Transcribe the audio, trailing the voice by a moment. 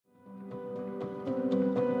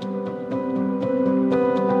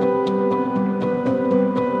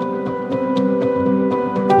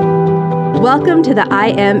Welcome to the I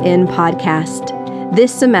Am In podcast.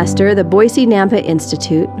 This semester, the Boise Nampa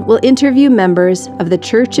Institute will interview members of the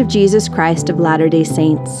Church of Jesus Christ of Latter-day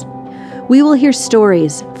Saints. We will hear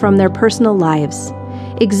stories from their personal lives,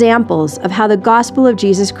 examples of how the gospel of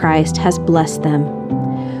Jesus Christ has blessed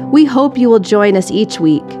them. We hope you will join us each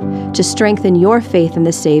week to strengthen your faith in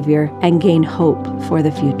the Savior and gain hope for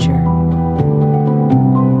the future.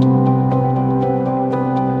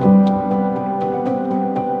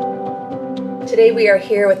 Today we are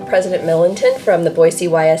here with President Millington from the Boise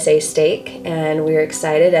YSA Stake, and we're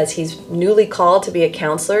excited as he's newly called to be a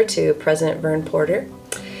counselor to President Vern Porter.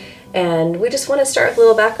 And we just want to start with a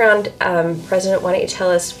little background. President, why don't you tell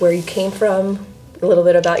us where you came from, a little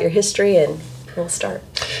bit about your history, and we'll start.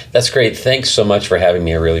 That's great. Thanks so much for having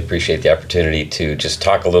me. I really appreciate the opportunity to just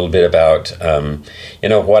talk a little bit about,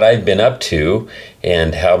 what I've been up to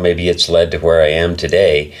and how maybe it's led to where I am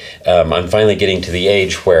today. I'm finally getting to the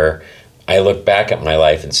age where I look back at my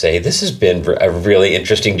life and say, this has been a really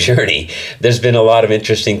interesting journey. There's been a lot of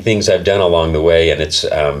interesting things I've done along the way, and it's,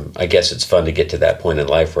 I guess it's fun to get to that point in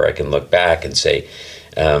life where I can look back and say,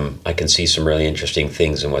 I can see some really interesting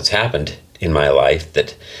things in what's happened in my life,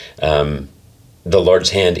 that the Lord's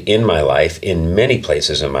hand in my life, in many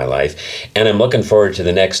places in my life, and I'm looking forward to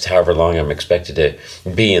the next however long I'm expected to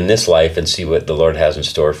be in this life and see what the Lord has in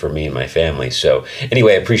store for me and my family. So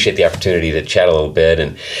anyway, I appreciate the opportunity to chat a little bit,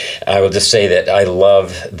 and I will just say that I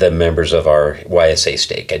love the members of our YSA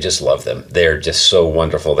Stake. I just love them. They're just so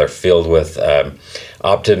wonderful. They're filled with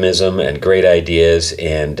optimism and great ideas,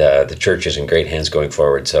 and the church is in great hands going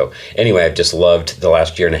forward. So anyway, I've just loved the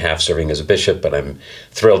last year and a half serving as a bishop, but I'm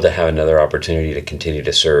thrilled to have another opportunity to continue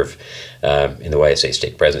to serve in the YSA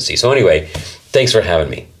Stake presidency. So anyway, thanks for having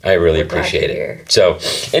me. I really appreciate it. So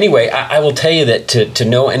anyway, I will tell you that to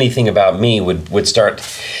know anything about me would start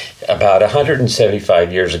about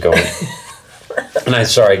 175 years ago. And I'm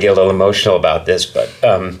sorry I get a little emotional about this, but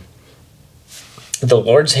the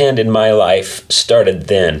Lord's hand in my life started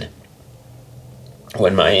then,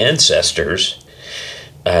 when my ancestors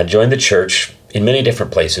joined the church in many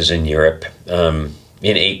different places in Europe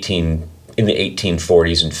in the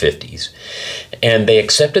 1840s and 50s. And they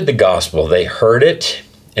accepted the gospel. They heard it,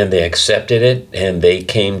 and they accepted it, and they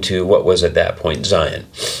came to what was at that point Zion.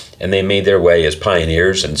 And they made their way as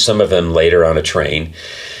pioneers, and some of them later on a train,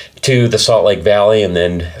 to the Salt Lake Valley, and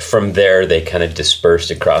then from there they kind of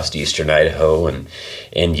dispersed across eastern Idaho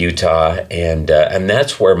and Utah, and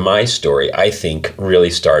that's where my story, I think,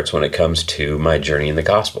 really starts when it comes to my journey in the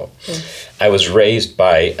gospel. I was raised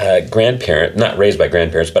by not raised by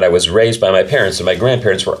grandparents, but I was raised by my parents, and my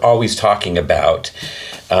grandparents were always talking about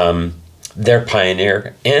their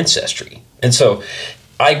pioneer ancestry. And so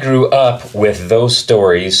I grew up with those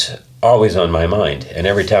stories always on my mind. And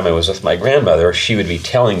every time I was with my grandmother, she would be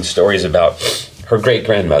telling stories about her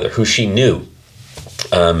great-grandmother, who she knew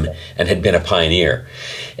and had been a pioneer.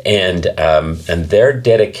 And their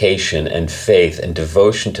dedication and faith and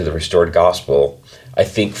devotion to the restored gospel, I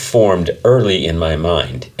think, formed early in my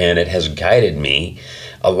mind. And it has guided me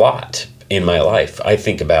a lot in my life. I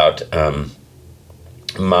think about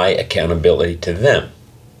my accountability to them.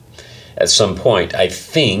 At some point, I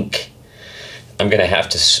think I'm going to have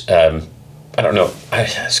to, I don't know,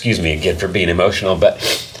 excuse me again for being emotional, but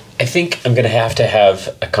I think I'm going to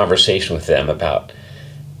have a conversation with them about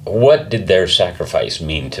what did their sacrifice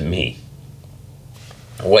mean to me?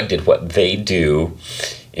 What did what they do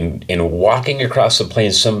in walking across the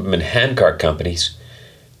plains, some of them in handcart companies,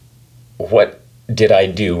 what did I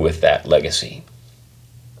do with that legacy?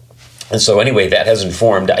 And so anyway, that has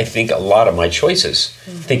informed, I think, a lot of my choices,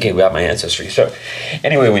 thinking about my ancestry. So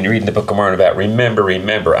anyway, when you're reading the Book of Mormon about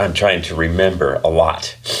remember, I'm trying to remember a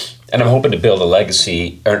lot. And I'm hoping to build a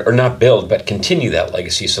legacy, or not build, but continue that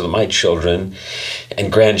legacy so that my children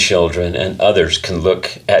and grandchildren and others can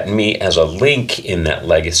look at me as a link in that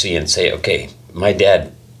legacy and say, okay, my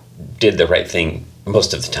dad did the right thing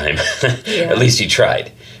most of the time. Yeah. At least he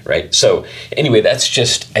tried, right? So anyway, that's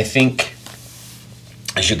just, I think,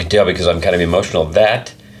 as you can tell, because I'm kind of emotional,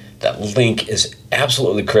 that link is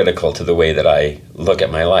absolutely critical to the way that I look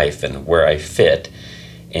at my life and where I fit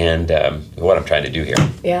and what I'm trying to do here.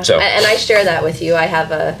 Yeah, so, and I share that with you. I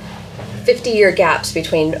have a 50-year gaps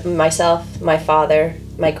between myself, my father.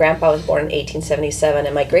 My grandpa was born in 1877,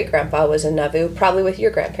 and my great-grandpa was in Nauvoo, probably with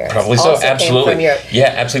your grandparents. Probably so, absolutely. Came from Europe.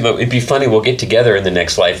 Yeah, absolutely. It'd be funny. We'll get together in the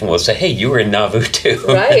next life, and we'll say, hey, you were in Nauvoo, too.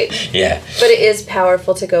 Right. Yeah. But it is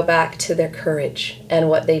powerful to go back to their courage and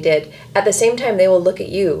what they did. At the same time, they will look at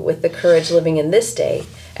you with the courage living in this day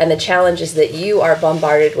and the challenges that you are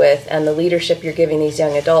bombarded with and the leadership you're giving these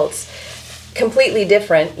young adults. completely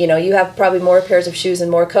different. You know, you have probably more pairs of shoes and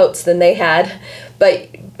more coats than they had,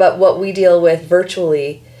 but what we deal with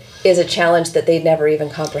virtually is a challenge that they'd never even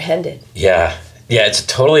comprehended. Yeah. Yeah, it's a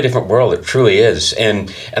totally different world. It truly is.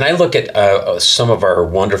 And I look at some of our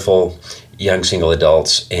wonderful young single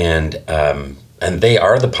adults, and they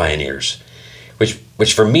are the pioneers,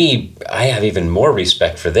 which for me, I have even more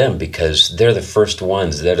respect for them, because they're the first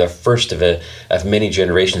ones. They're the first of many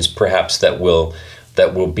generations, perhaps, that will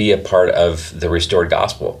be a part of the restored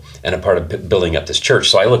gospel and a part of building up this church.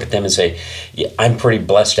 So I look at them and say, yeah, I'm pretty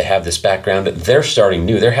blessed to have this background. They're starting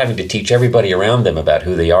new. They're having to teach everybody around them about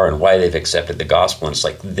who they are and why they've accepted the gospel. And it's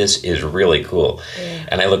like, this is really cool. Yeah.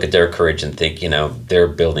 And I look at their courage and think, they're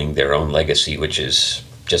building their own legacy, which is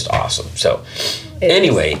just awesome. So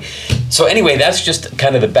anyway, that's just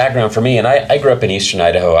kind of the background for me. And I grew up in Eastern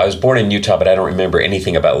Idaho. I was born in Utah, but I don't remember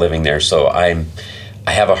anything about living there. So I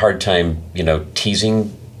have a hard time,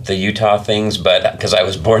 teasing the Utah things, but because I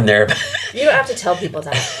was born there. You don't have to tell people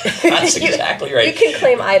that. That's exactly right. You can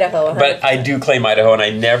claim Idaho. 100%. But I do claim Idaho, and I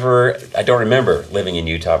don't remember living in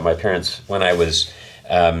Utah. My parents, when I was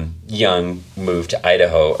young, moved to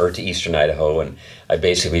Idaho, or to Eastern Idaho, and I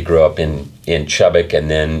basically grew up in Chubbuck, and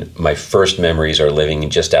then my first memories are living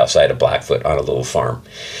just outside of Blackfoot on a little farm.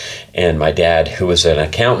 And my dad, who was an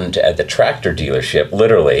accountant at the tractor dealership,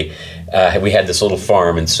 literally, we had this little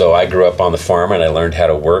farm, and so I grew up on the farm, and I learned how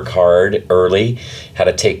to work hard early, how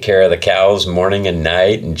to take care of the cows morning and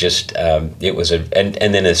night, and just it was and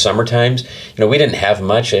then in the summer times, we didn't have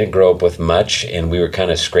much. I didn't grow up with much, and we were kind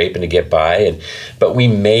of scraping to get by, but we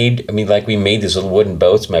made these little wooden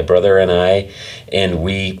boats, my brother and I, and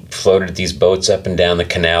we floated these boats up and down the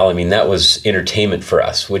canal. I mean, that was entertainment for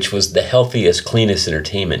us, which was the healthiest, cleanest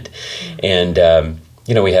entertainment. And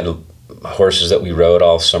we had horses that we rode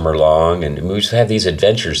all summer long, and we just have these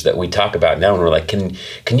adventures that we talk about now, and we're like,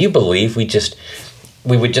 can you believe we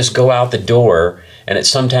would just go out the door, and at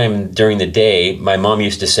some time during the day, my mom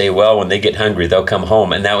used to say, well, when they get hungry, they'll come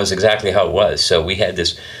home, and that was exactly how it was. So we had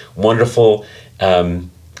this wonderful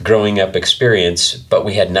growing up experience, but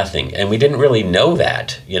we had nothing, and we didn't really know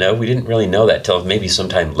that. We didn't really know that till maybe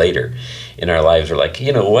sometime later in our lives. We're like,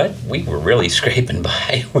 you know what? We were really scraping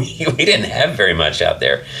by. We didn't have very much out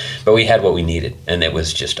there, but we had what we needed, and it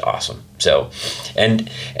was just awesome. So, and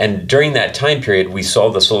during that time period, we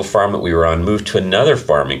sold this little farm that we were on, moved to another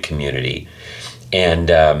farming community, and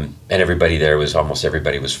everybody there almost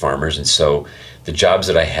everybody was farmers, and so the jobs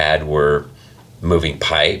that I had were moving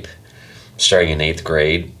pipe. Starting in 8th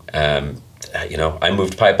grade, I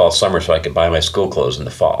moved pipe all summer so I could buy my school clothes in the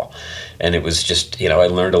fall. And it was just, I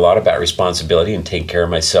learned a lot about responsibility and taking care of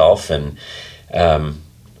myself and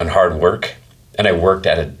hard work. And I worked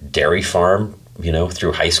at a dairy farm,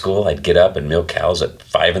 through high school. I'd get up and milk cows at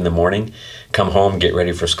 5 a.m, come home, get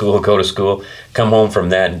ready for school, go to school, come home from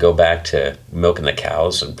that and go back to milking the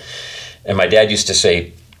cows. And my dad used to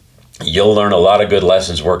say, you'll learn a lot of good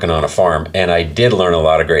lessons working on a farm. And I did learn a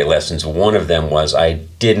lot of great lessons. One of them was I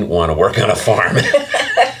didn't want to work on a farm.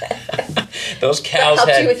 Those cows that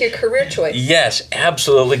helped you with your career choice. Yes,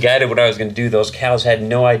 absolutely guided what I was going to do. Those cows had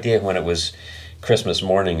no idea when it was Christmas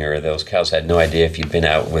morning, or those cows had no idea if you'd been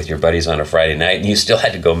out with your buddies on a Friday night and you still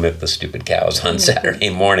had to go milk the stupid cows on Saturday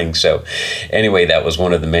morning. So anyway, that was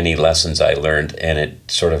one of the many lessons I learned, and it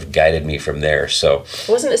sort of guided me from there. So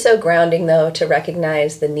wasn't it so grounding, though, to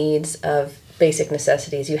recognize the needs of basic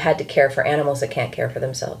necessities? You had to care for animals that can't care for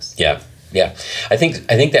themselves. Yeah. I think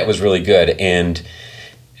that was really good, and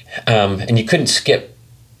you couldn't skip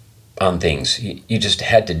on things. You just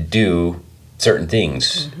had to do certain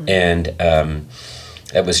things, and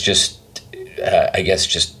it was just, I guess,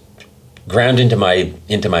 just ground into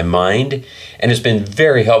my mind, and it's been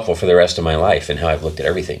very helpful for the rest of my life and how I've looked at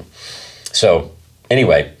everything. So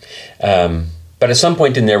anyway, but at some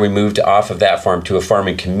point in there, we moved off of that farm to a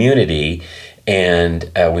farming community,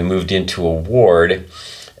 and we moved into a ward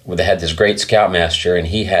where they had this great scoutmaster, and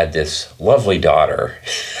he had this lovely daughter.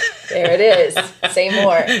 There it is.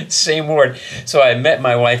 Same ward. So I met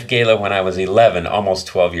my wife, Gayla, when I was 11, almost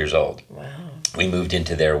 12 years old. Wow. We moved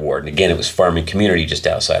into their ward. And again, it was farming community just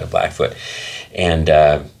outside of Blackfoot. And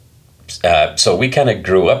so we kind of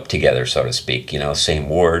grew up together, so to speak, same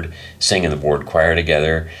ward, sang in the ward choir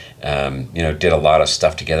together, did a lot of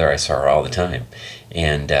stuff together. I saw her all the time.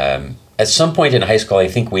 And at some point in high school, I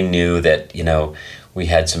think we knew that, we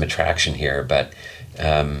had some attraction here, but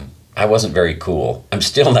I wasn't very cool. I'm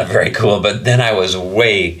still not very cool, but then I was a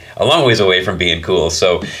long ways away from being cool.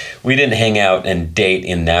 So we didn't hang out and date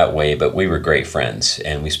in that way, but we were great friends,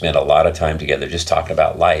 and we spent a lot of time together just talking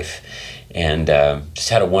about life, and just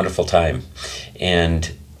had a wonderful time. And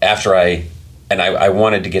after I and I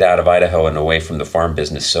wanted to get out of Idaho and away from the farm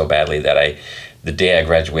business so badly that the day I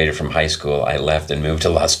graduated from high school, I left and moved to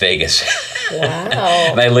Las Vegas. Wow.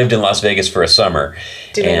 And I lived in Las Vegas for a summer.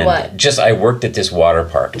 Doing what? I worked at this water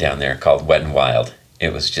park down there called Wet and Wild.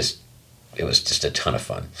 It was just a ton of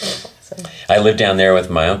fun. Awesome. I lived down there with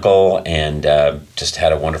my uncle and just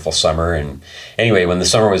had a wonderful summer. And anyway, when the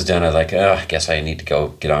summer was done, I was like, I guess I need to go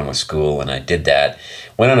get on with school. And I did that.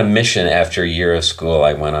 Went on a mission after a year of school.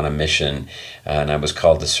 I went on a mission and I was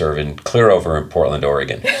called to serve in Clearover in Portland,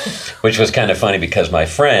 Oregon, which was kind of funny because my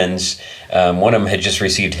friends, one of them had just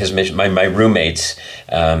received his mission. My roommates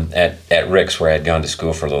at Rick's, where I had gone to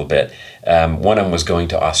school for a little bit, one of them was going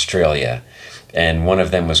to Australia, and one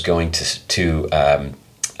of them was going to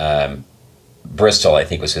Bristol, I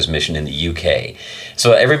think was his mission in the UK.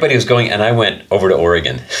 So everybody was going, and I went over to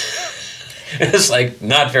Oregon. It's like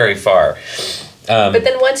not very far. But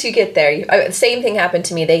then once you get there, the same thing happened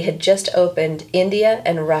to me. They had just opened India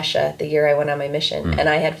and Russia the year I went on my mission. And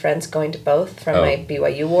I had friends going to both from my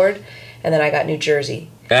BYU ward. And then I got New Jersey.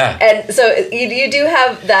 Yeah. And so you do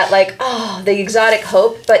have that, like, the exotic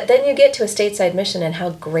hope. But then you get to a stateside mission, and how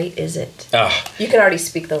great is it? You can already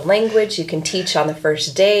speak the language. You can teach on the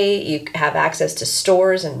first day. You have access to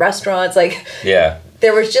stores and restaurants. Yeah.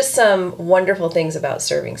 There was just some wonderful things about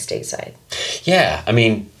serving stateside. Yeah. I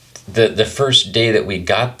mean, the first day that we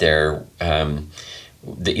got there,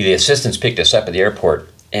 the assistants picked us up at the airport,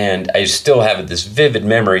 and I still have this vivid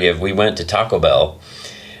memory of we went to Taco Bell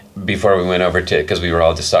before we went over because we were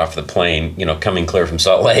all just off the plane, coming clear from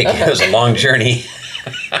Salt Lake. It was a long journey.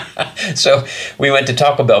 So we went to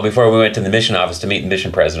Taco Bell before we went to the mission office to meet the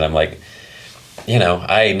mission president. I'm like,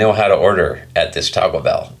 I know how to order at this Taco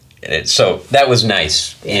Bell. So that was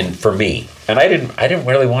nice for me. And I didn't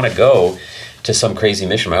really want to go to some crazy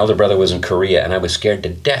mission. My older brother was in Korea, and I was scared to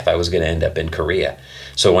death I was going to end up in Korea.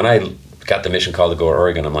 So when I got the mission call to go to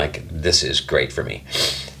Oregon, I'm like, this is great for me.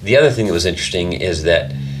 The other thing that was interesting is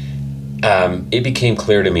that it became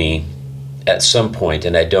clear to me at some point,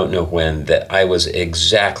 and I don't know when, that I was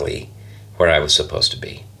exactly where I was supposed to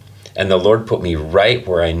be. And the Lord put me right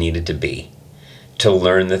where I needed to be to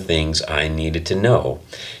learn the things I needed to know,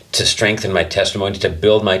 to strengthen my testimony, to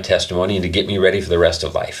build my testimony, and to get me ready for the rest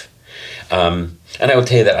of life. And I will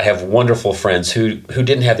tell you that I have wonderful friends who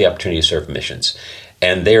didn't have the opportunity to serve missions,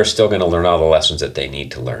 and they are still going to learn all the lessons that they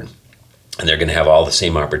need to learn. And they're going to have all the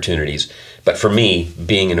same opportunities. But for me,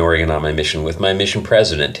 being in Oregon on my mission with my mission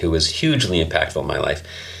president, who was hugely impactful in my life,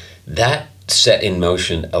 that set in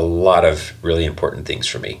motion a lot of really important things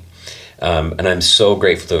for me. And I'm so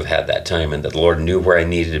grateful to have had that time, and that the Lord knew where I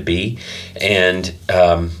needed to be. And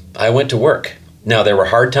I went to work. Now, there were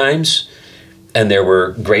hard times, and there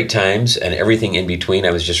were great times, and everything in between.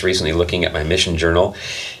 I was just recently looking at my mission journal,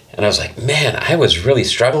 and I was like, man, I was really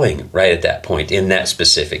struggling right at that point in that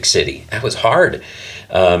specific city. That was hard.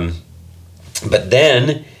 But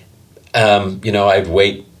then, I'd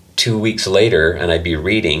wait 2 weeks later, and I'd be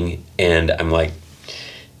reading, and I'm like,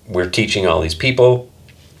 we're teaching all these people.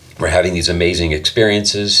 We're having these amazing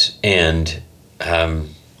experiences, and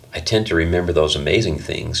I tend to remember those amazing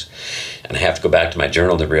things. And I have to go back to my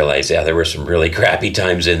journal to realize, there were some really crappy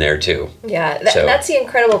times in there too. Yeah, that's the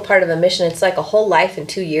incredible part of a mission. It's like a whole life in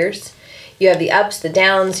 2 years. You have the ups, the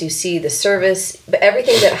downs, you see the service, but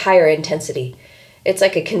everything's at higher intensity. It's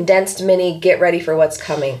like a condensed mini, get ready for what's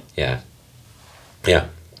coming. Yeah. Yeah.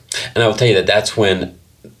 And I will tell you that's when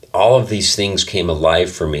all of these things came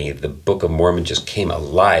alive for me. The Book of Mormon just came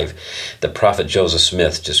alive. The prophet Joseph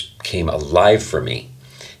Smith just came alive for me.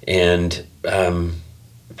 And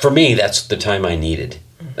for me, that's the time I needed.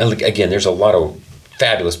 And again, there's a lot of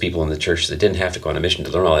fabulous people in the church that didn't have to go on a mission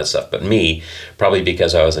to learn all that stuff. But me, probably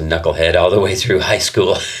because I was a knucklehead all the way through high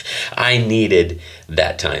school, I needed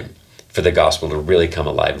that time for the gospel to really come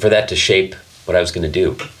alive, for that to shape what I was going to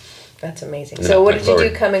do. That's amazing. So what did you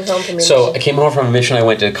do coming home from your mission? So I came home from a mission. I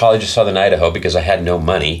went to College of Southern Idaho because I had no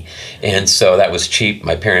money. And so that was cheap.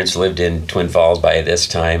 My parents lived in Twin Falls by this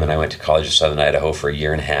time, and I went to College of Southern Idaho for a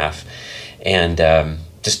year and a half. And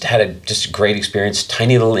just had a great experience,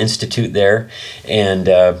 tiny little institute there, and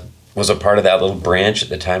was a part of that little branch. At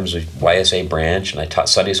the time it was a YSA branch, and I taught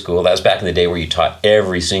Sunday school. That was back in the day where you taught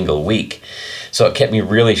every single week. So it kept me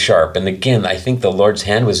really sharp. And again, I think the Lord's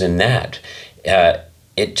hand was in that.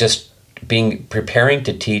 Preparing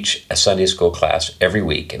to teach a Sunday school class every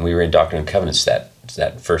week, and we were in Doctrine and Covenants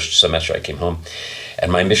that first semester I came home,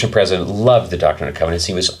 and my mission president loved the Doctrine and Covenants.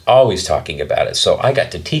 He was always talking about it, so I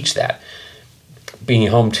got to teach that, being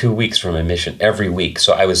home 2 weeks from a mission every week.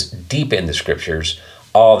 So I was deep in the scriptures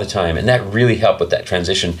all the time, and that really helped with that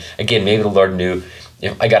transition. Again, maybe the Lord knew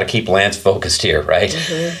I got to keep Lance focused here, right?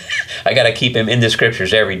 I got to keep him in the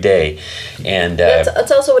scriptures every day. And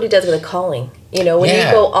that's also what he does with a calling. You know, when Yeah.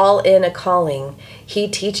 you go all in a calling, he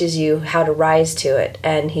teaches you how to rise to it,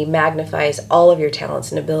 and he magnifies all of your talents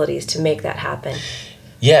and abilities to make that happen.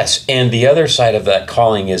 yes, and the other side of that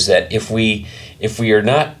calling is that if we are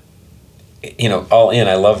not, all in,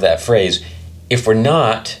 I love that phrase. If we're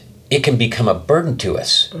not, it can become a burden to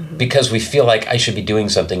us because we feel like I should be doing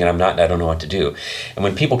something and I'm not, and I don't know what to do. And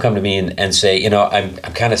when people come to me and say, I'm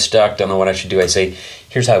kind of stuck, don't know what I should do, I say,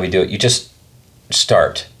 here's how we do it. You just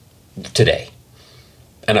start today.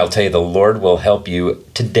 And I'll tell you, the Lord will help you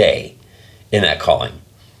today in that calling.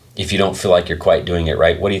 If you don't feel like you're quite doing it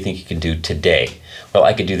right, what do you think you can do today? Well,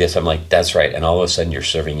 I could do this. I'm like, that's right. And all of a sudden you're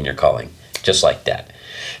serving in your calling, just like that.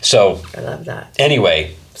 So I love that.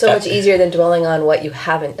 anyway. So much easier than dwelling on what you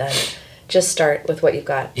haven't done. Just start with what you've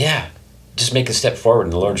got. Yeah, just make a step forward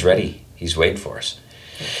and the Lord's ready. He's waiting for us.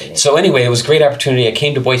 So anyway, it was a great opportunity. I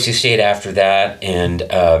came to Boise State after that, and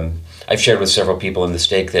I've shared with several people in the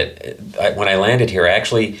stake that when I landed here,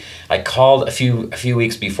 I called a few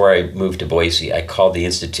weeks before I moved to Boise. I called the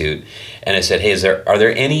Institute and I said, hey, are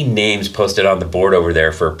there any names posted on the board over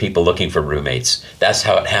there for people looking for roommates? That's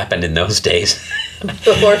how it happened in those days.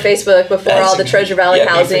 Before Facebook, before all the Treasure Valley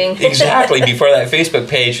housing. Exactly, before that Facebook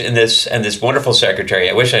page, and this wonderful secretary,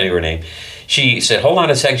 I wish I knew her name, she said, hold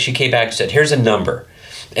on a second. She came back and said, here's a number.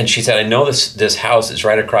 And she said, I know this house is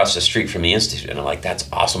right across the street from the Institute. And I'm like, that's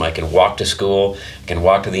awesome. I can walk to school. I can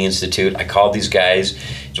walk to the Institute. I called these guys.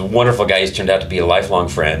 He's a wonderful guy. He's turned out to be a lifelong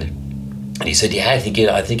friend. And he said, yeah, I think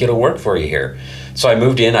it'll work for you here. So I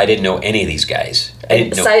moved in. I didn't know any of these guys.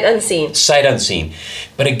 Sight unseen. Sight unseen.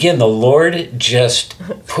 But again, the Lord just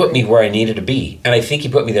put me where I needed to be. And I think he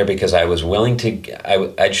put me there because I was willing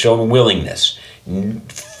to, I'd shown willingness.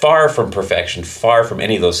 Far from perfection, far from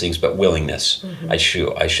any of those things, but willingness. I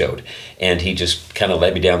showed. And he just kind of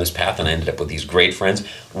led me down this path, and I ended up with these great friends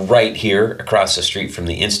right here across the street from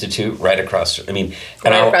the Institute, right across from the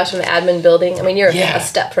admin building. I mean, you're a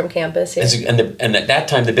step from campus here. And at that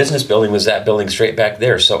time, the business building was that building straight back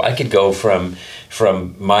there. So I could go from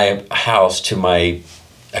my house to my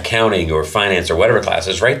accounting or finance or whatever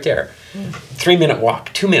classes right there. 3-minute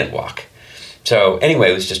walk, 2-minute walk. So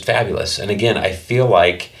anyway, it was just fabulous. And again, I feel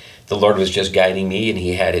like the Lord was just guiding me, and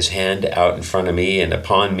he had his hand out in front of me and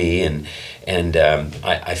upon me, and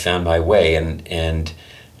I found my way, and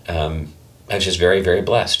I was just very, very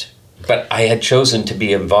blessed. But I had chosen to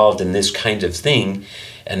be involved in this kind of thing,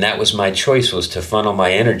 and that was my choice, was to funnel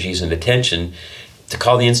my energies and attention to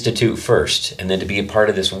call the Institute first, and then to be a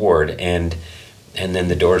part of this ward, and then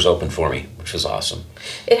the doors opened for me, which was awesome.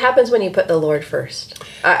 It happens when you put the Lord first.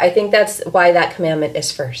 I think that's why that commandment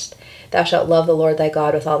is first. Thou shalt love the Lord thy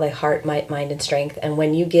God with all thy heart, might, mind, and strength. And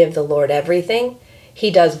when you give the Lord everything,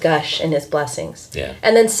 he does gush in his blessings. Yeah.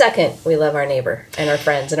 And then second, we love our neighbor and our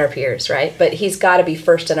friends and our peers, right? But he's got to be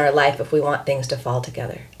first in our life if we want things to fall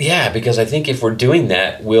together. Yeah, because I think if we're doing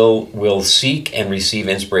that, we'll seek and receive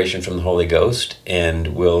inspiration from the Holy Ghost, and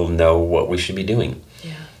we'll know what we should be doing.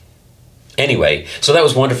 Anyway, so that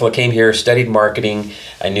was wonderful. I came here, studied marketing.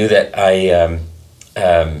 I knew that I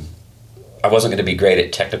wasn't going to be great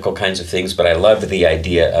at technical kinds of things, but I loved the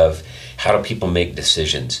idea of how do people make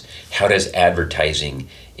decisions? How does advertising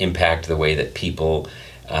impact the way that people,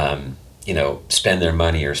 spend their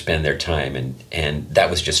money or spend their time? And that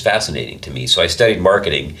was just fascinating to me. So I studied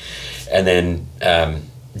marketing, and then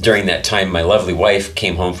during that time, my lovely wife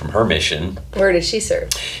came home from her mission. Where did she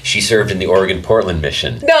serve? She served in the Oregon-Portland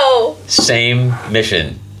mission. No! Same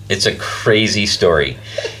mission. It's a crazy story.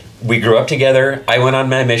 We grew up together. I went on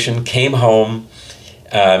my mission, came home,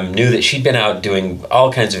 knew that she'd been out doing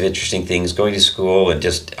all kinds of interesting things, going to school and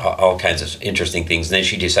just all kinds of interesting things. And then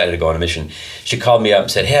she decided to go on a mission. She called me up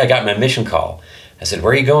and said, hey, I got my mission call. I said,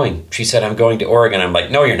 where are you going? She said, I'm going to Oregon. I'm like,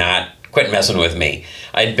 no, you're not. Quit messing with me.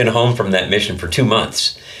 I'd been home from that mission for 2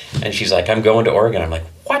 months. And she's like, I'm going to Oregon. I'm like,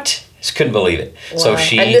 what? Just couldn't believe it. Wow. So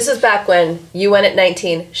and this is back when you went at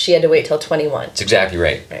 19, she had to wait till 21. That's exactly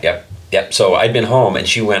right. Yep. So I'd been home, and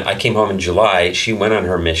I came home in July. She went on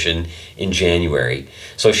her mission in January.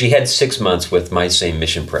 So she had 6 months with my same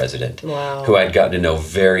mission president, wow, who I'd gotten to know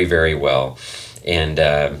very, very well. And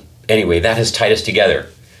anyway, that has tied us together,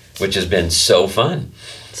 which has been so fun.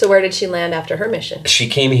 So where did she land after her mission? She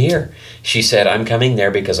came here. She said, I'm coming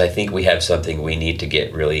there because I think we have something we need to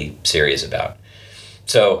get really serious about.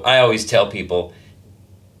 So I always tell people,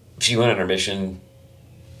 she went on her mission,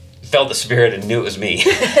 felt the Spirit, and knew it was me.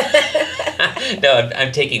 No,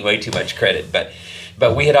 I'm taking way too much credit,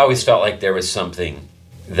 but we had always felt like there was something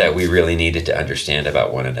that we really needed to understand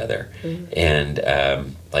about one another. And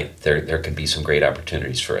there could be some great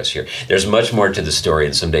opportunities for us here. There's much more to the story,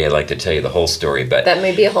 and someday I'd like to tell you the whole story. But that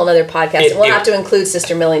may be a whole other podcast. We'll have to include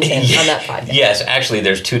Sister Millington on that podcast. Yes, actually,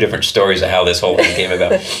 there's 2 different stories of how this whole thing came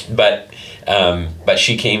about. But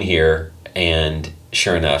she came here, and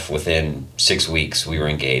sure enough, within 6 weeks, we were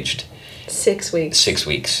engaged. 6 weeks. 6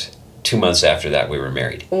 weeks. 2 months after that, we were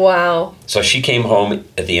married. Wow. So she came home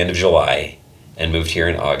at the end of July and moved here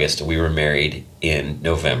in August. We were married in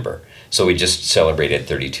November. So we just celebrated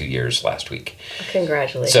 32 years last week.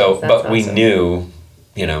 Congratulations. So, That's but we awesome. knew,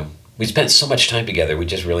 we spent so much time together. We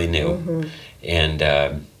just really knew. And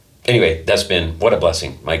anyway, that's been, what a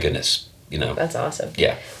blessing. My goodness. That's awesome.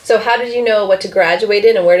 Yeah. So how did you know what to graduate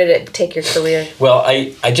in, and where did it take your career? Well,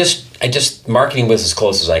 I just marketing was as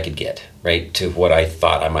close as I could get, right, to what I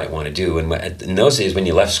thought I might want to do. And in those days, when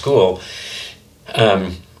you left school,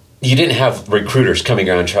 you didn't have recruiters coming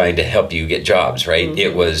around trying to help you get jobs, right?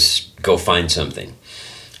 It was go find something.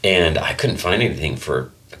 And I couldn't find anything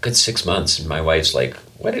for a good 6 months. And my wife's like,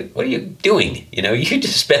 what are you doing? You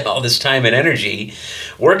just spent all this time and energy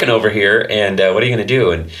working over here, and what are you going to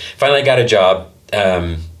do? And finally I got a job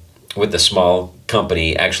with a small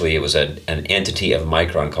company. Actually, it was an entity of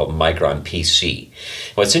Micron called Micron PC.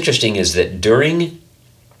 What's interesting is that during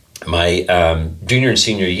my junior and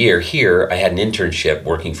senior year here, I had an internship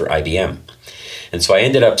working for IBM. And so I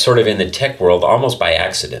ended up sort of in the tech world almost by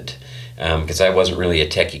accident, because I wasn't really a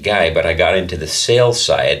techie guy, but I got into the sales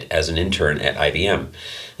side as an intern at IBM.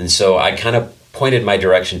 And so I kind of pointed my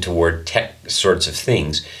direction toward tech sorts of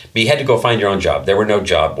things. But you had to go find your own job. There were no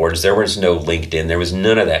job boards. There was no LinkedIn. There was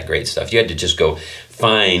none of that great stuff. You had to just go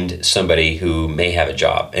find somebody who may have a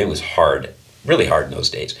job. And it was hard, really hard in those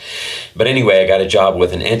days. But anyway, I got a job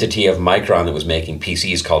with an entity of Micron that was making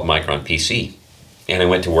PCs called Micron PC. And I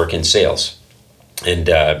went to work in sales. And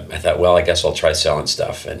I thought, well, I guess I'll try selling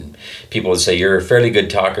stuff. And people would say, you're a fairly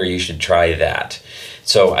good talker, you should try that.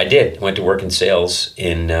 So I did. Went to work in sales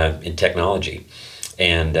in technology.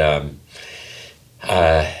 And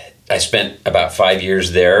I spent about 5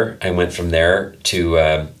 years there. I went from there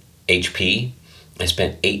to HP. I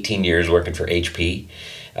spent 18 years working for HP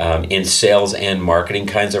in sales and marketing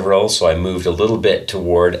kinds of roles. So I moved a little bit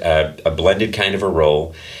toward a blended kind of a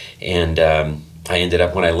role. And I ended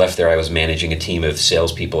up, when I left there, I was managing a team of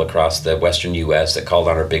salespeople across the Western U.S. that called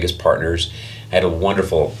on our biggest partners. I had a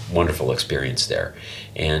wonderful, wonderful experience there.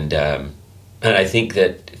 And I think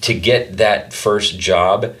that to get that first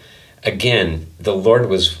job, again, the Lord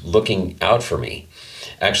was looking out for me.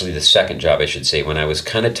 Actually, the second job, I should say, when I was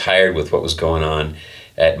kind of tired with what was going on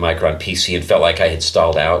at Micron PC and felt like I had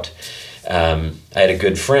stalled out. I had a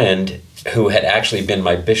good friend who had actually been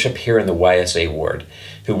my bishop here in the YSA ward,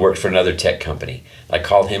 who worked for another tech company. I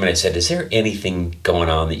called him and I said, is there anything going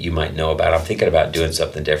on that you might know about? I'm thinking about doing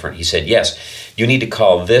something different. He said, yes, you need to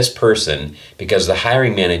call this person because the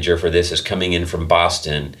hiring manager for this is coming in from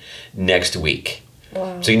Boston next week.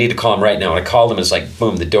 Wow. So you need to call him right now. And I called him and it's like,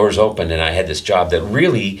 boom, the doors opened and I had this job that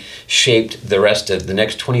really shaped the rest of the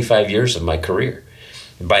next 25 years of my career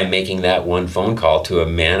by making that one phone call to a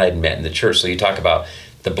man I'd met in the church. So you talk about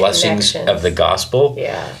the blessings of the gospel.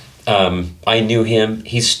 Yeah. I knew him.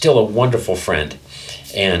 He's still a wonderful friend.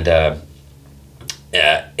 And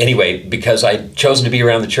anyway, because I'd chosen to be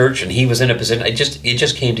around the church and he was in a position, it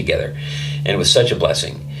just came together. And it was such a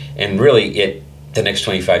blessing. And really, the next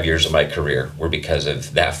 25 years of my career were because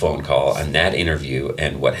of that phone call and that interview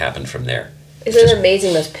and what happened from there. Isn't it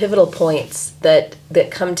amazing, those pivotal points that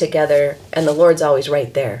come together, and the Lord's always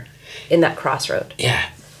right there in that crossroad? Yeah.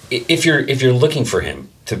 If you're looking for him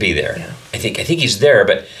to be there, yeah. I think he's there,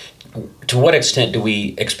 but to what extent do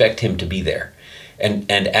we expect him to be there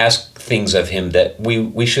and ask things of him that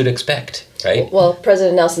we should expect, right? Well,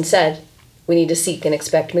 President Nelson said we need to seek and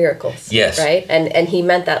expect miracles. Yes. Right? And he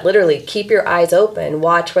meant that literally. Keep your eyes open,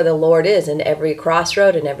 watch where the Lord is in every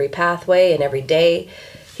crossroad, in every pathway, in every day.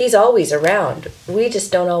 He's always around. We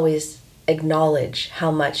just don't always acknowledge how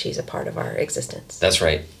much he's a part of our existence. That's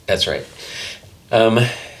right.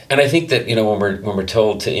 And I think that, when we're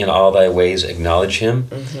told to in all thy ways acknowledge him,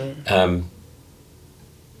 mm-hmm.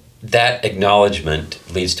 That acknowledgement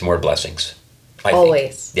leads to more blessings. I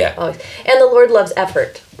always. Think. Yeah. Always. And the Lord loves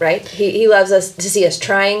effort, right? He loves us to see us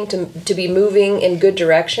trying to be moving in good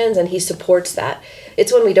directions, and he supports that.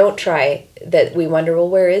 It's when we don't try that we wonder, well,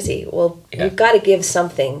 where is he? Well, yeah. We've got to give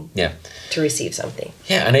something to receive something.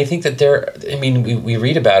 Yeah, and I think that we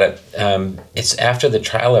read about it, it's after the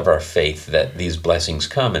trial of our faith that these blessings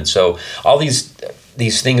come. And so all these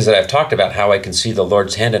things that I've talked about, how I can see the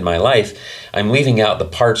Lord's hand in my life, I'm leaving out the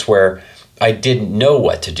parts where I didn't know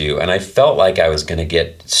what to do, and I felt like I was going to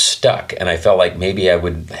get stuck, and I felt like maybe I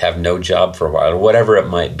would have no job for a while, or whatever it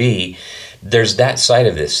might be. There's that side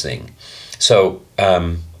of this thing. So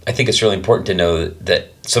I think it's really important to know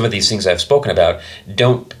that some of these things I've spoken about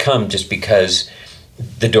don't come just because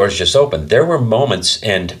the doors just opened. There were moments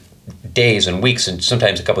and days and weeks and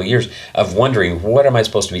sometimes a couple of years of wondering, what am I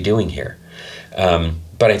supposed to be doing here?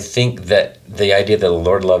 But I think that the idea that the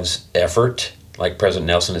Lord loves effort, like President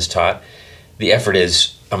Nelson has taught, the effort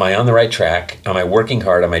is, am I on the right track? Am I working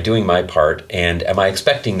hard? Am I doing my part? And am I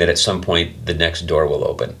expecting that at some point the next door will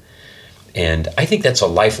open? And I think that's a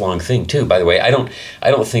lifelong thing too, by the way. I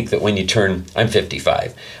don't think that when you turn, I'm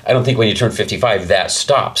 55, I don't think when you turn 55 that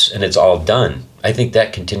stops and it's all done. I think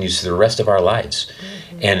that continues through the rest of our lives.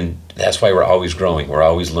 And that's why we're always growing. We're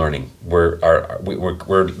always learning. We're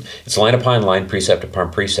it's line upon line, precept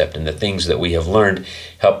upon precept, and the things that we have learned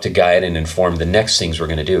help to guide and inform the next things we're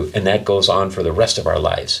going to do. And that goes on for the rest of our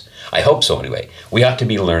lives. I hope so anyway. We ought to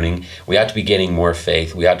be learning. We ought to be getting more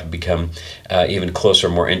faith. We ought to become even closer,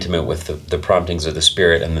 more intimate with the promptings of the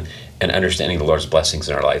Spirit and understanding the Lord's blessings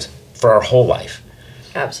in our lives for our whole life.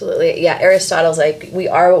 Absolutely. Yeah, Aristotle's like, we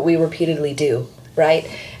are what we repeatedly do. Right?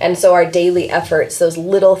 And so our daily efforts, those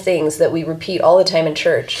little things that we repeat all the time in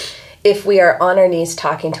church, if we are on our knees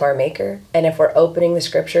talking to our Maker, and if we're opening the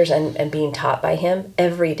scriptures and being taught by Him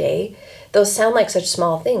every day, those sound like such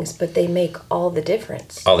small things, but they make all the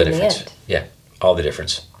difference. All the difference. Yeah, all the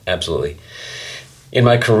difference. Absolutely. In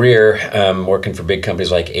my career, working for big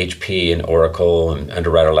companies like HP and Oracle and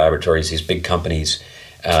Underwriter Laboratories, these big companies,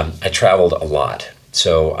 I traveled a lot.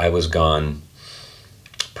 So I was gone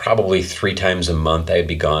probably 3 times a month. I'd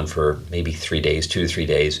be gone for maybe 3 days, 2 to 3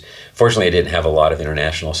 days. Fortunately, I didn't have a lot of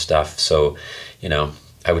international stuff. So,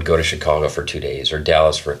 I would go to Chicago for 2 days or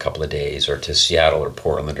Dallas for a couple of days or to Seattle or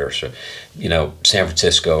Portland or, San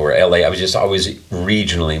Francisco or LA. I was just always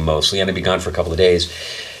regionally mostly, and I'd be gone for a couple of days.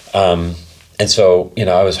 And so,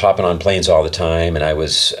 I was hopping on planes all the time, and I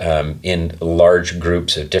was in large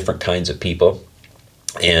groups of different kinds of people.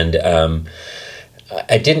 And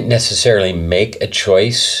I didn't necessarily make a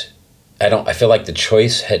choice. I feel like the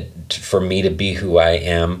choice for me to be who I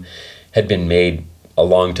am had been made a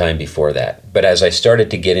long time before that. But as I started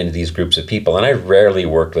to get into these groups of people, and I rarely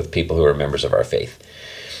worked with people who are members of our faith.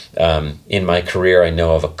 In my career, I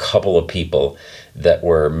know of a couple of people that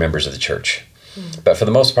were members of the church. But for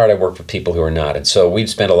the most part, I worked with people who are not. And so we'd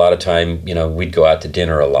spend a lot of time, we'd go out to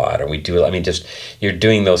dinner a lot, or you're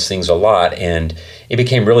doing those things a lot. And it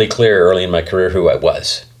became really clear early in my career who I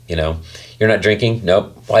was. You're not drinking?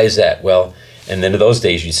 Nope. Why is that? Well, and then in those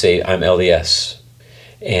days you'd say, I'm LDS,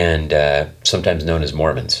 and sometimes known as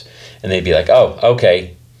Mormons. And they'd be like, oh,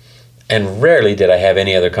 okay. And rarely did I have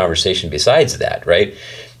any other conversation besides that, right?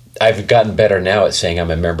 I've gotten better now at saying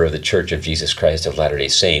I'm a member of the Church of Jesus Christ of Latter-day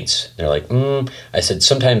Saints. They're like, I said,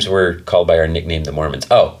 sometimes we're called by our nickname, the Mormons.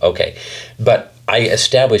 Oh, okay. But I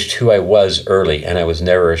established who I was early, and I was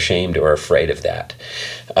never ashamed or afraid of that.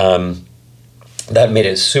 That made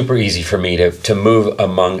it super easy for me to move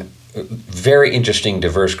among very interesting,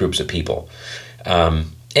 diverse groups of people.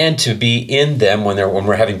 And to be in them when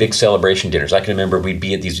we're having big celebration dinners. I can remember we'd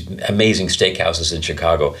be at these amazing steakhouses in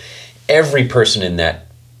Chicago. Every person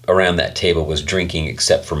around that table was drinking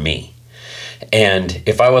except for me. And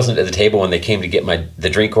if I wasn't at the table when they came to get the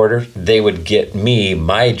drink order, they would get me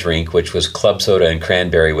my drink, which was club soda and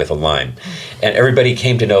cranberry with a lime. And everybody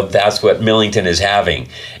came to know that's what Millington is having.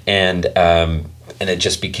 And it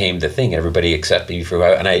just became the thing. Everybody accepted me for who I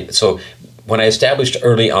was. And so when I established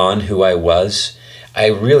early on who I was, I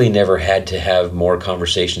really never had to have more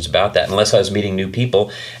conversations about that unless I was meeting new people.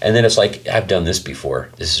 And then it's like, I've done this before.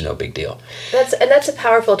 This is no big deal. That's a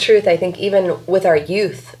powerful truth, I think, even with our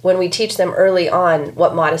youth. When we teach them early on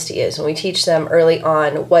what modesty is, when we teach them early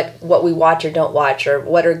on what we watch or don't watch, or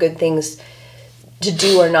what are good things to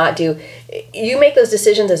do or not do, you make those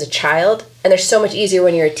decisions as a child, and they're so much easier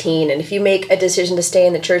when you're a teen. And if you make a decision to stay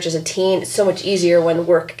in the church as a teen, it's so much easier when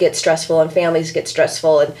work gets stressful and families get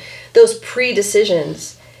stressful. And those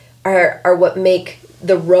pre-decisions are what make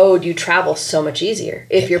the road you travel so much easier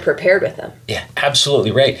if you're prepared with them. Yeah,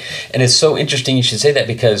 absolutely right. And it's so interesting you should say that,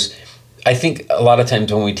 because I think a lot of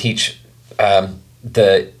times when we teach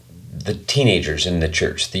the teenagers in the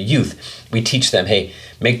church, the youth, we teach them, hey,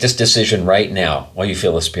 make this decision right now while you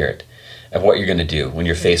feel the Spirit of what you're going to do when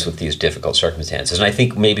you're faced with these difficult circumstances. And I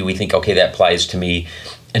think maybe we think, okay, that applies to me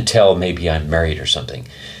until maybe I'm married or something.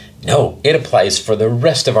 No, it applies for the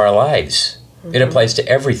rest of our lives. Mm-hmm. It applies to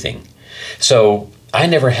everything. So I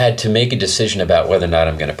never had to make a decision about whether or not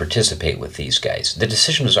I'm going to participate with these guys. The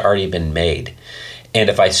decision has already been made. And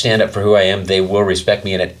if I stand up for who I am, they will respect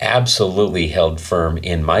me. And it absolutely held firm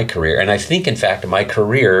in my career. And I think, in fact, my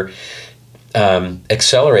career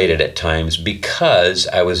accelerated at times because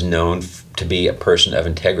I was known to be a person of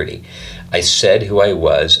integrity. I said who I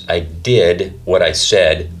was. I did what I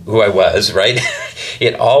said who I was, right?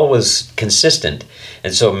 It all was consistent.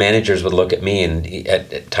 And so managers would look at me, and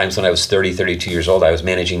at times when I was 30, 32 years old, I was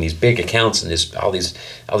managing these big accounts and all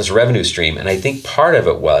this revenue stream. And I think part of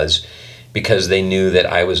it was because they knew that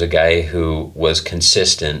I was a guy who was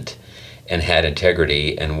consistent and had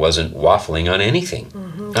integrity and wasn't waffling on anything.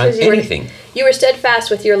 Mm-hmm. On anything. You were steadfast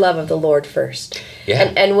with your love of the Lord first.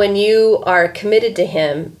 Yeah. And when you are committed to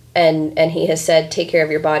Him, and He has said, take care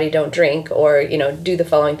of your body, don't drink, or, do the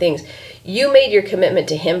following things, you made your commitment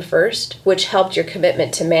to Him first, which helped your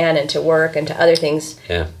commitment to man and to work and to other things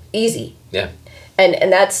easy. Yeah. And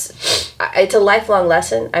it's a lifelong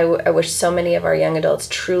lesson. I wish so many of our young adults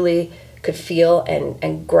truly could feel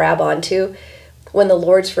and grab onto. When the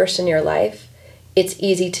Lord's first in your life, it's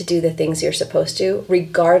easy to do the things you're supposed to,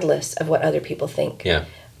 regardless of what other people think. Yeah.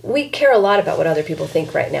 We care a lot about what other people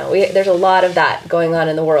think right now. There's a lot of that going on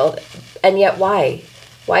in the world. And yet why?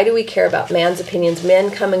 Why do we care about man's opinions?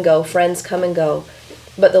 Men come and go, friends come and go,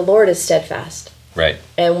 but the Lord is steadfast. Right.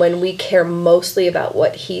 And when we care mostly about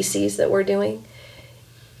what He sees that we're doing,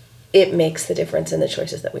 it makes the difference in the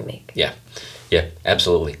choices that we make. Yeah. Yeah,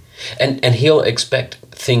 absolutely. And He'll expect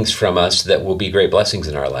things from us that will be great blessings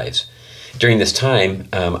in our lives. During this time,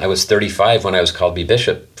 I was 35 when I was called to be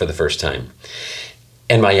bishop for the first time.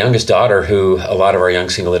 And my youngest daughter, who a lot of our young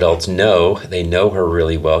single adults know, they know her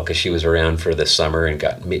really well because she was around for the summer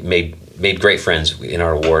and made great friends in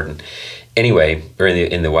our ward. And anyway, or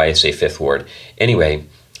in the YSA 5th ward. Anyway,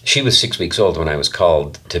 she was 6 weeks old when I was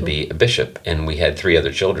called to be a bishop, and we had 3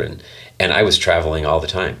 other children, and I was traveling all the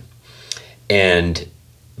time.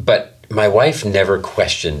 But my wife never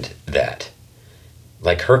questioned that.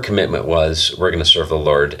 Like, her commitment was, we're going to serve the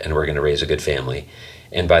Lord and we're going to raise a good family.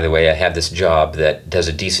 And by the way, I have this job that does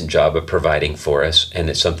a decent job of providing for us, and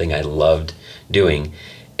it's something I loved doing,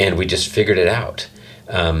 and we just figured it out.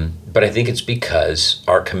 But I think it's because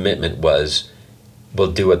our commitment was,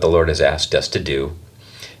 we'll do what the Lord has asked us to do.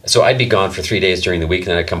 So I'd be gone for 3 days during the week, and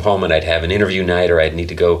then I'd come home and I'd have an interview night, or I'd need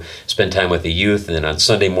to go spend time with the youth, and then on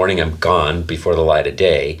Sunday morning I'm gone before the light of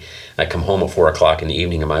day. I come home at 4 o'clock in the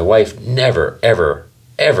evening, and my wife never, ever,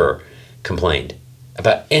 ever complained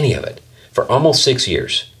about any of it. For almost 6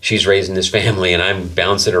 years, she's raising this family, and I'm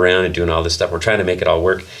bouncing around and doing all this stuff. We're trying to make it all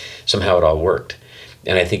work. Somehow it all worked.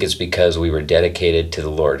 And I think it's because we were dedicated to the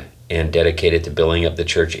Lord and dedicated to building up the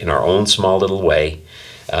church in our own small little way,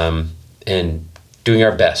 and doing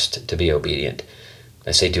our best to be obedient.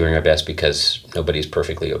 I say doing our best because nobody's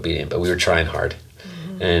perfectly obedient, but we were trying hard.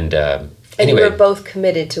 Mm-hmm. And anyway, you were both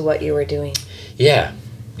committed to what you were doing. Yeah.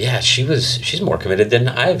 She's more committed than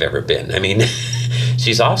I've ever been. I mean,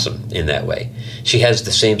 she's awesome in that way. She has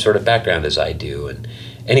the same sort of background as I do. And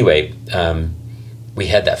anyway, we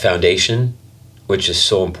had that foundation, which is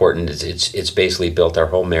so important. It's basically built our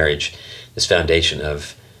whole marriage, this foundation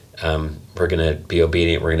of we're going to be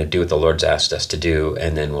obedient, we're going to do what the Lord's asked us to do,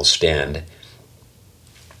 and then we'll stand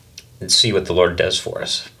and see what the Lord does for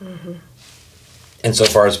us. Mm-hmm. And so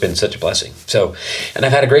far, it's been such a blessing. And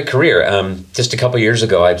I've had a great career. Just a couple years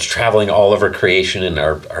ago, I was traveling all over creation, and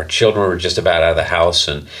our children were just about out of the house.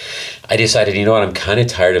 And I decided, you know what, I'm kind of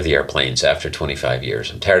tired of the airplanes after 25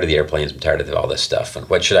 years. I'm tired of the airplanes. I'm tired of all this stuff. And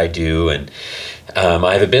what should I do? And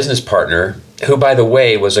I have a business partner who, by the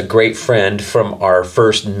way, was a great friend from our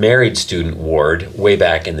first married student ward way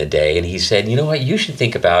back in the day. And he said, you know what, you should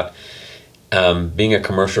think about being a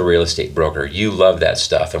commercial real estate broker. You love that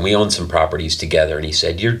stuff. And we own some properties together. And he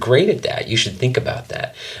said, you're great at that. You should think about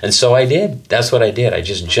that. And so I did. That's what I did. I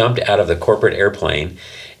just jumped out of the corporate airplane,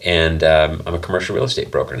 and I'm a commercial real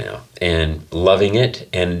estate broker now and loving it.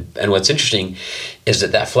 And what's interesting is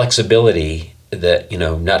that flexibility, that,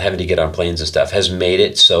 not having to get on planes and stuff, has made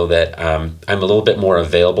it so that I'm a little bit more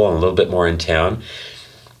available and a little bit more in town.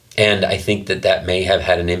 And I think that may have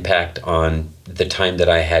had an impact on the time that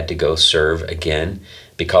I had to go serve again,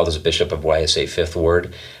 be called as a bishop of YSA 5th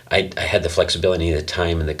Ward. I had the flexibility, the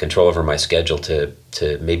time, and the control over my schedule to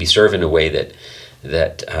maybe serve in a way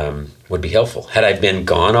that would be helpful. Had I been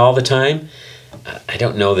gone all the time, I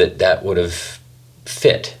don't know that would have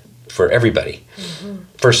fit for everybody. Mm-hmm.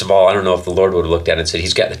 First of all, I don't know if the Lord would have looked at it and said,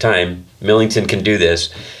 he's got the time, Millington can do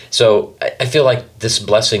this. So I feel like this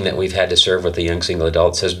blessing that we've had to serve with the young single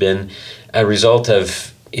adults has been a result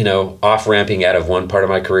of, off-ramping out of one part of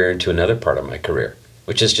my career into another part of my career,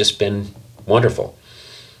 which has just been wonderful.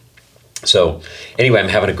 So anyway, I'm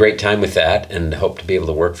having a great time with that and hope to be able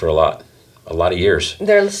to work for a lot of years.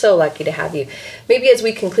 They're so lucky to have you. Maybe as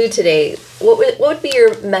we conclude today, what would be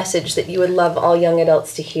your message that you would love all young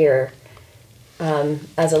adults to hear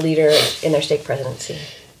as a leader in their stake presidency?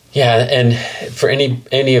 Yeah, and for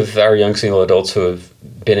any of our young single adults who have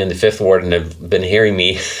been in the Fifth Ward and have been hearing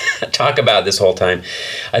me talk about this whole time,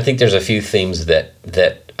 I think there's a few themes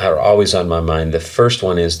that are always on my mind. The first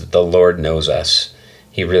one is that the Lord knows us.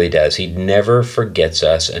 He really does. He never forgets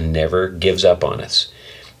us and never gives up on us.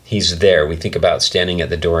 He's there. We think about standing at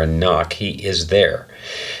the door and knock. He is there.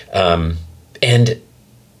 And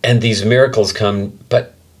these miracles come,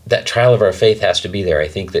 but that trial of our faith has to be there. I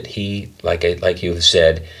think that he, like you have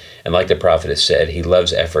said, and like the prophet has said, he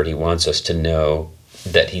loves effort. He wants us to know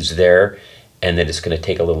that he's there and that it's going to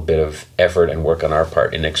take a little bit of effort and work on our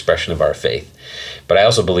part in expression of our faith. But I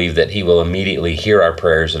also believe that he will immediately hear our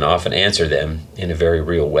prayers and often answer them in a very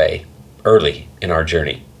real way, early in our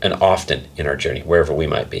journey and often in our journey, wherever we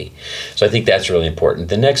might be. So I think that's really important.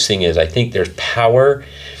 The next thing is I think there's power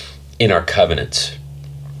in our covenants,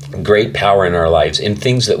 great power in our lives, in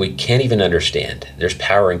things that we can't even understand. There's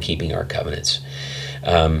power in keeping our covenants.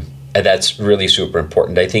 And that's really super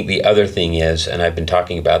important. I think the other thing is, and I've been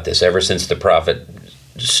talking about this ever since the prophet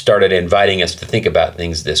started inviting us to think about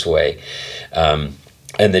things this way, and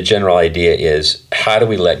the general idea is, how do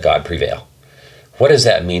we let God prevail? What does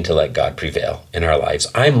that mean to let God prevail in our lives?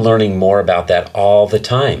 I'm learning more about that all the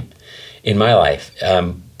time in my life.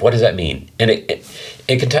 What does that mean? And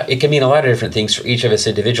it can mean a lot of different things for each of us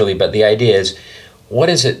individually, but the idea is, what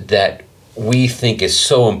is it that we think is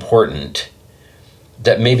so important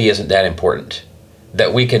that maybe isn't that important,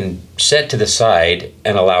 that we can set to the side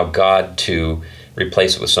and allow God to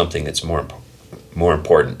replace it with something that's more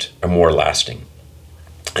important or more lasting?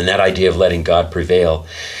 And that idea of letting God prevail,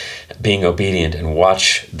 being obedient and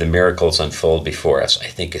watch the miracles unfold before us, I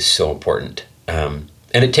think is so important.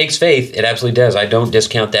 And it takes faith. It absolutely does. I don't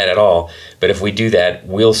discount that at all. But if we do that,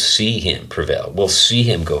 we'll see him prevail. We'll see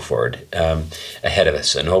him go forward ahead of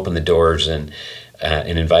us and open the doors and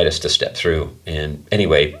invite us to step through. And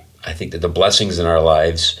anyway, I think that the blessings in our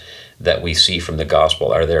lives that we see from the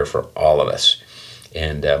gospel are there for all of us.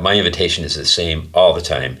 And my invitation is the same all the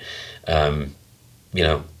time.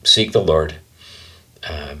 Seek the Lord.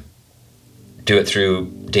 Do it through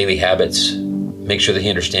daily habits. Make sure that he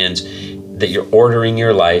understands that you're ordering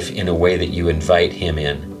your life in a way that you invite him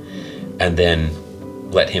in, and then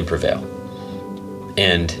let him prevail.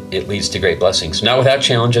 And it leads to great blessings. Not without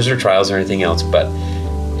challenges or trials or anything else, but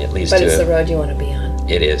it leads to... But it's the road you want to be on.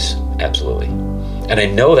 It is, absolutely. And I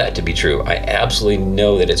know that to be true. I absolutely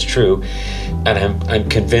know that it's true. And I'm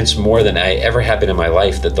convinced more than I ever have been in my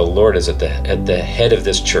life that the Lord is at the head of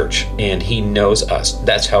this church, and he knows us.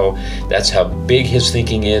 That's how big his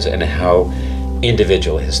thinking is and how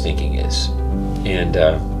individual his thinking is. And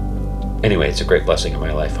anyway, it's a great blessing in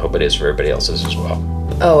my life. Hope it is for everybody else's as well.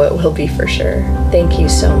 Oh, it will be for sure. Thank you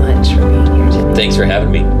so much for being here today. Thanks for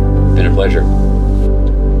having me. It's been a pleasure.